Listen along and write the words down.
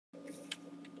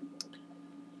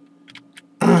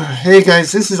Hey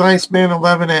guys, this is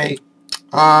Iceman11A.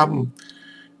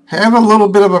 Have a little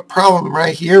bit of a problem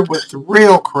right here with the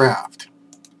Railcraft.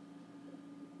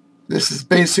 This is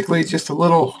basically just a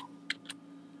little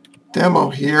demo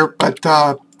here, but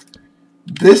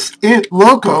this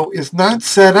logo is not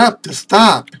set up to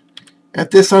stop at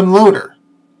this unloader.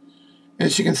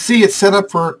 As you can see, it's set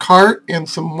up for a cart and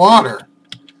some water.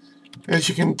 As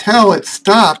you can tell, it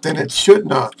stopped and it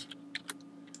shouldn't have.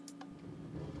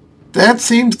 That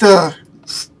seems to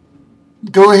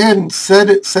go ahead and set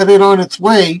it on its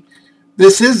way.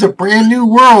 This is a brand new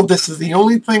world. This is the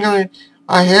only thing I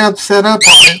have set up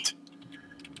on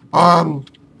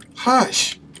it.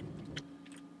 Hush.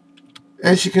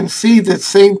 As you can see, the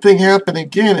same thing happened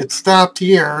again. It stopped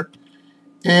here,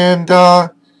 and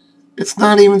it's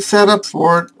not even set up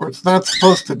for it, or it's not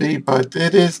supposed to be, but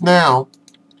it is now.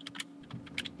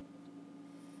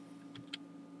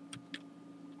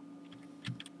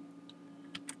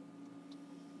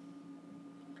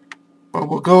 But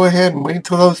we'll go ahead and wait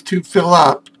until those two fill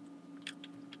up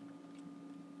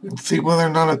and see whether or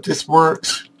not this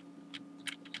works.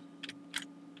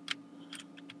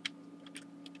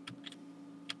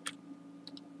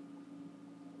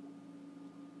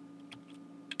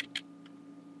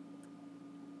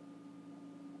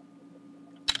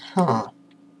 Let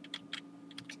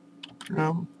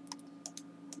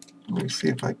me see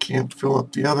if I can't fill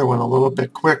up the other one a little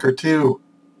bit quicker too.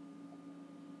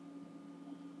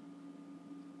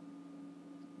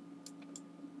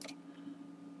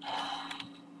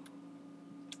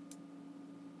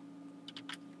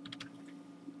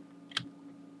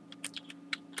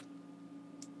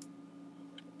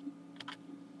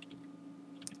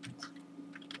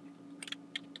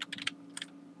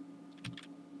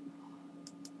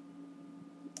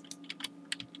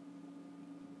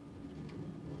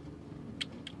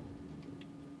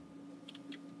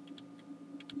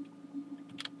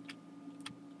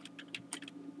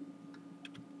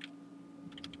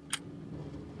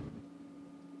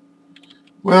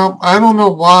 Well, I don't know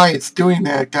why it's doing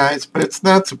that, guys, but it's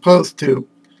not supposed to.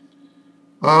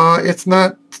 It's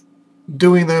not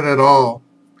doing that at all.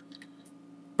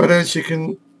 But as you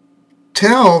can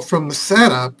tell from the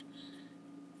setup,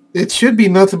 it should be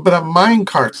nothing but a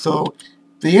minecart, so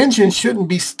the engine shouldn't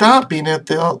be stopping at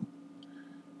the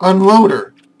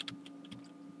unloader.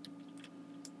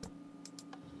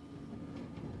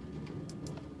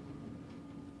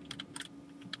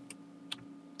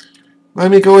 Let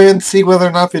me go ahead and see whether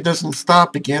or not it doesn't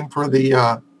stop again for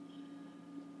the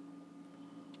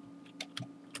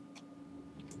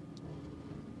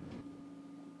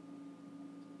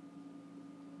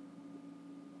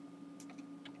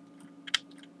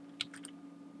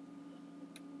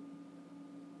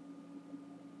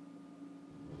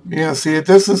yeah, see, it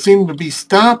doesn't seem to be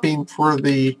stopping for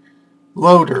the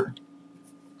loader.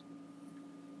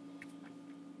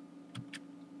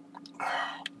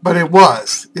 But it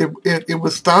was. It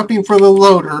was stopping for the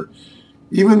loader,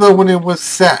 even though when it was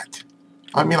set.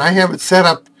 I mean, I have it set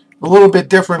up a little bit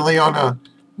differently on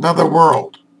another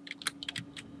world.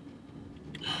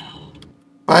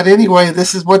 But anyway,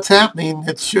 this is what's happening.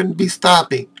 It shouldn't be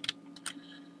stopping.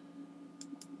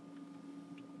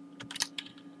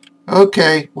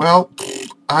 Okay, well,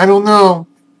 I don't know.